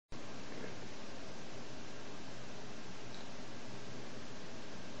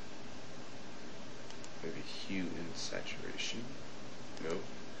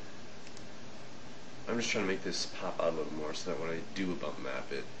just trying to make this pop out a little more so that when I do a bump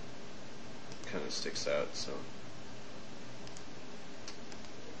map it kind of sticks out, so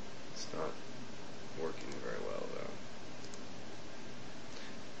it's not working very well though.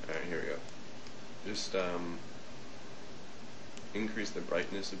 Alright, here we go. Just increase the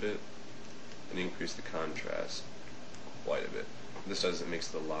brightness a bit and increase the contrast quite a bit. This does, it makes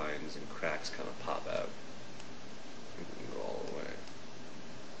the lines and cracks kind of pop out. We can go all the way.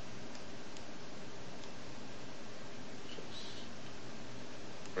 Just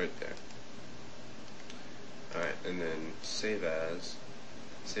right there. Alright, and then say this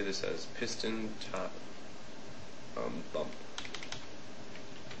as piston top bump.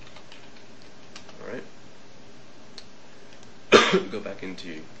 Alright. Go back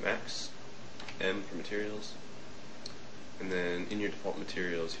into Max, M for materials, and then in your default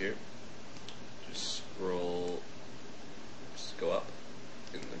materials here, just scroll, just go up,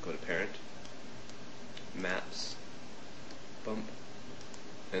 and then go to parent, maps, bump,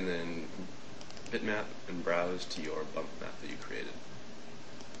 and then bitmap and browse to your bump map that you created.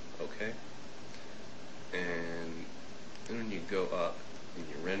 Okay. And then when you go up and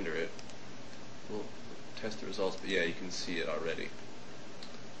you render it, we'll test the results, but yeah, you can see it already.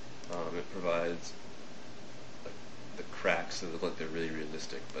 It provides the cracks that look like they're really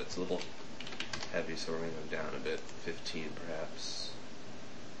realistic, but it's a little heavy, so we're going to go down a bit, 15 perhaps,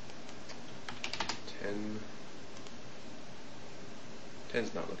 10.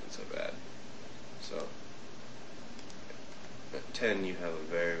 10's not looking so bad. So at 10 you have a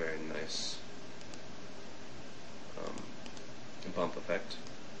very, very nice bump effect.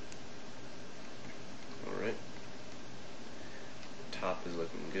 Alright. Top is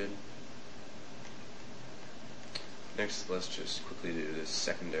looking good. Next, let's just quickly do this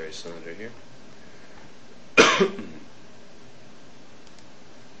secondary cylinder here.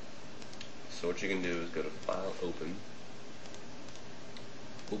 So what you can do is go to File,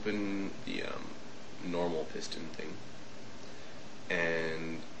 Open the normal piston thing,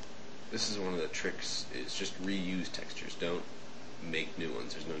 and this is one of the tricks, is just reuse textures, don't make new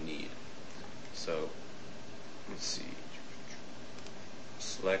ones, there's no need. So let's see,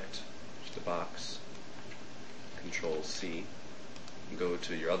 select just a box, Control C, go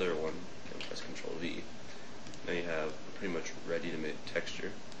to your other one and press Control V. Now you have a pretty much ready to make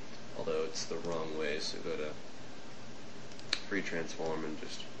texture, although it's the wrong way, so go to Free Transform and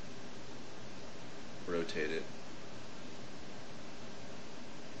just rotate it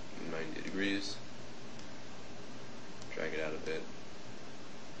 90 degrees, drag it out a bit.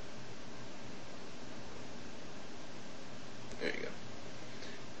 There you go.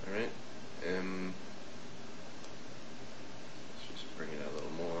 Alright, let's just bring it out a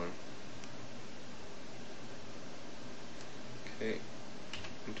little more. Okay,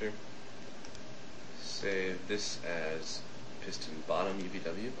 enter. Save this as piston bottom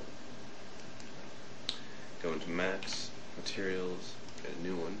UVW. Go into Max, Materials, get a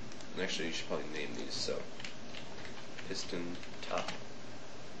new one. And actually you should probably name these, so piston top.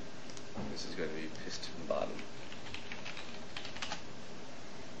 This is going to be piston bottom.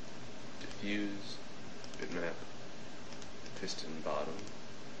 Diffuse, bitmap, piston bottom.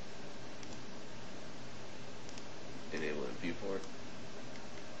 Enable in viewport.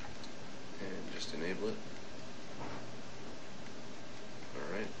 And just enable it.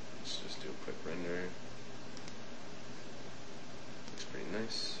 Alright, let's just do a quick render. Looks pretty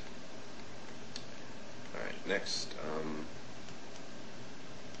nice. Alright, next,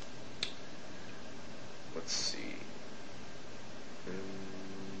 let's see.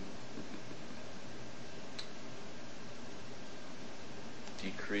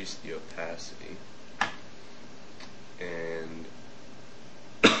 Decrease the opacity and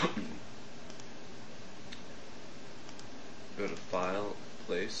go to File,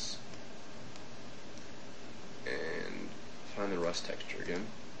 Place, and find the rust texture again,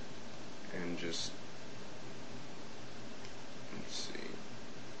 and just, let's see,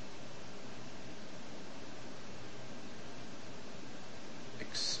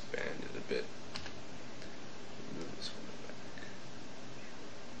 expand it a bit. Move this one back.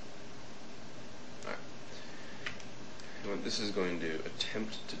 Alright. What this is going to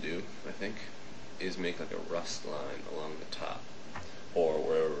attempt to do, I think, is make like a rust line along the top, or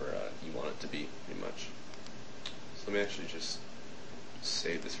wherever you want it to be, pretty much. So let me actually just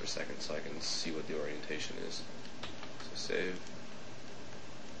save this for a second so I can see what the orientation is. So save.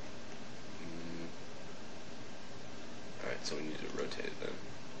 Alright, so we need to rotate it then.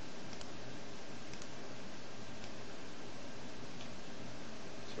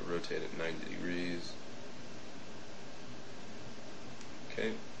 So rotate it 90 degrees.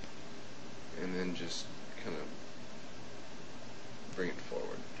 Okay. And then just kind of bring it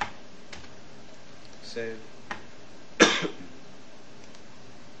forward. Save.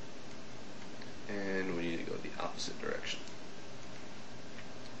 And we need to go the opposite direction.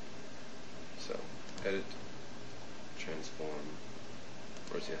 So, edit, transform,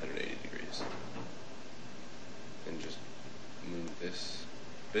 rotate 180 degrees. And just move this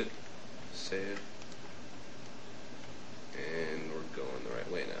bit, save, and we're going the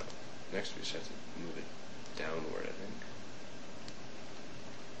right way now. Next we just have to move it downward, I think.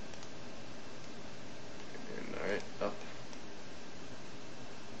 And alright, up.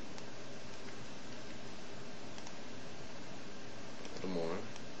 A little more.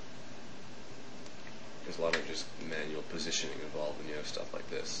 There's a lot of just manual positioning involved when you have stuff like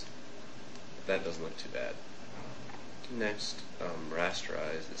this. But that doesn't look too bad. Next,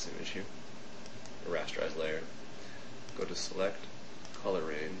 rasterize this image here, or rasterize layer. Go to select, color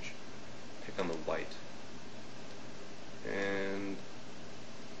range, pick on the white, and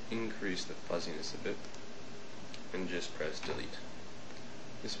increase the fuzziness a bit, and just press delete.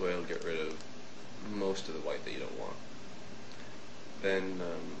 This way it'll get rid of most of the white that you don't want. Then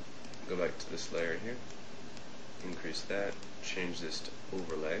go back to this layer here, increase that, change this to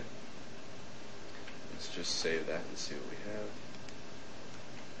overlay. Let's just save that and see what we have.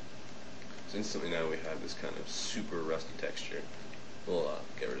 So instantly now we have this kind of super rusty texture. We'll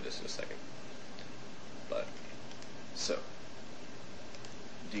get rid of this in a second. But, so,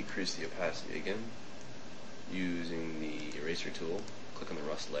 decrease the opacity again, using the eraser tool, click on the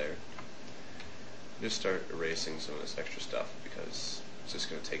rust layer. Just start erasing some of this extra stuff because it's just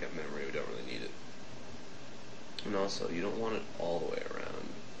going to take up memory, we don't really need it. And also, you don't want it all the way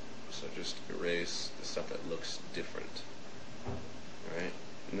around. So just erase the stuff that looks different. Alright?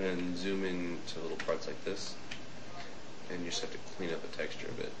 And then zoom in to little parts like this. And you just have to clean up the texture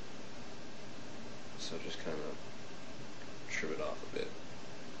a bit. So just kind of trim it off a bit.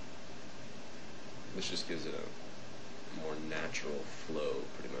 This just gives it a more natural flow,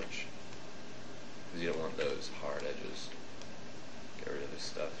 pretty much. Because you don't want those hard edges. Get rid of this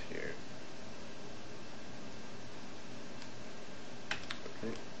stuff here.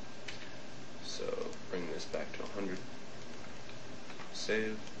 Okay. So bring this back to 100,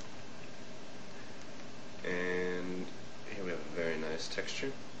 save, and here we have a very nice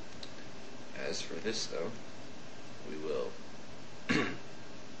texture. As for this though, we will, let's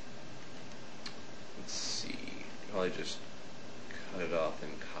see, probably just cut it off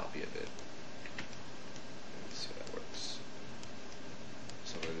and copy a bit. Let's see how that works.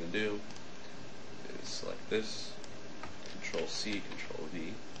 So what I'm going to do is select this, Control C, Control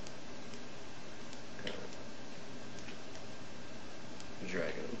V, drag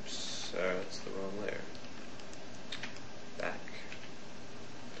it, oops, that's the wrong layer. Back,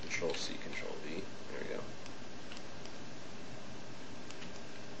 Control C, Control V, there we go.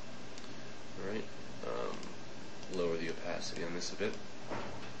 Alright, lower the opacity on this a bit.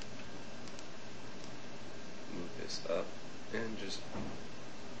 Move this up, and just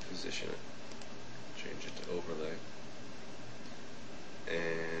position it. Change it to overlay.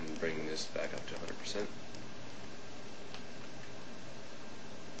 And bring this back up to 100%.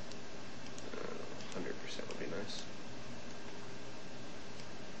 100% would be nice.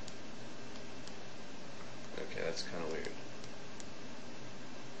 Okay, that's kind of weird.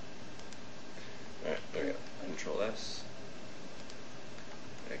 Alright, there we go. Control S.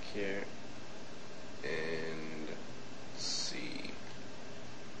 Back here. And let's see.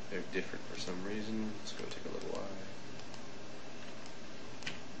 They're different for some reason. It's going to take a little while.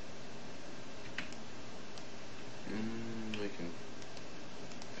 We can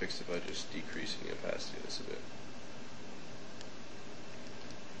fix it by just decreasing the opacity of this a bit.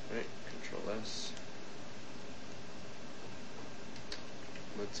 Right, Control S.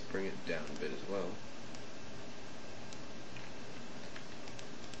 Let's bring it down a bit as well.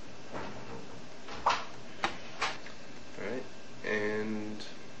 Alright, and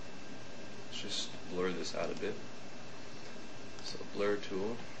let's just blur this out a bit. So blur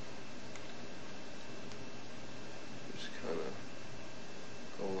tool. Just kind of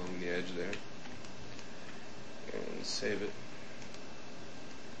go along the edge there and save it.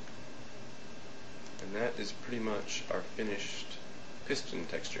 And that is pretty much our finished piston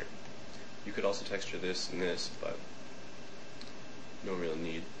texture. You could also texture this and this, but no real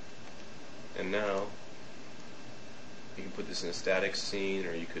need. And now you can put this in a static scene,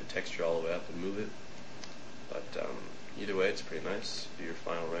 or you could texture all the way up and move it. But either way, it's pretty nice. Do your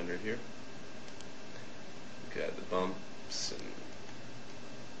final render here. You could add the bumps, and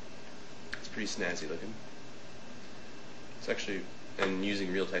it's pretty snazzy looking. It's actually And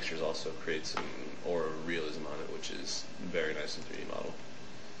using real textures also creates an aura of realism on it, which is very nice in 3D model.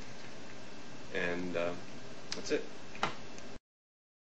 And that's it.